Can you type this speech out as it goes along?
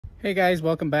Hey guys,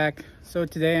 welcome back. So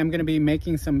today I'm going to be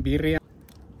making some birria.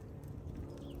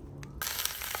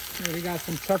 Here we got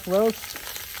some chuck roast.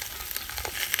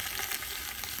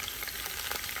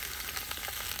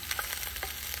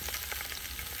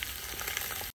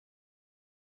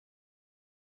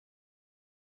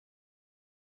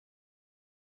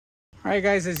 Alright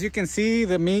guys, as you can see,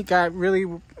 the meat got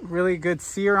really good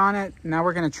sear on it. Now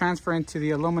we're going to transfer into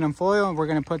the aluminum foil and we're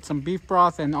going to put some beef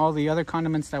broth and all the other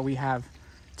condiments that we have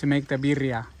to make the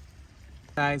birria.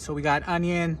 Guys, so we got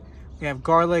onion, we have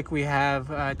garlic, we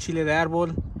have chile de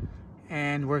árbol,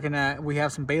 and we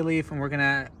have some bay leaf, and we're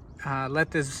gonna let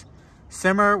this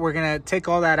simmer. We're gonna take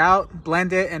all that out,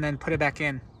 blend it, and then put it back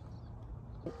in.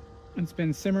 It's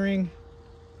been simmering,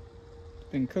 it's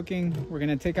been cooking. We're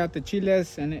gonna take out the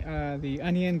chiles and the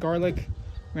onion, garlic.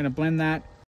 We're gonna blend that,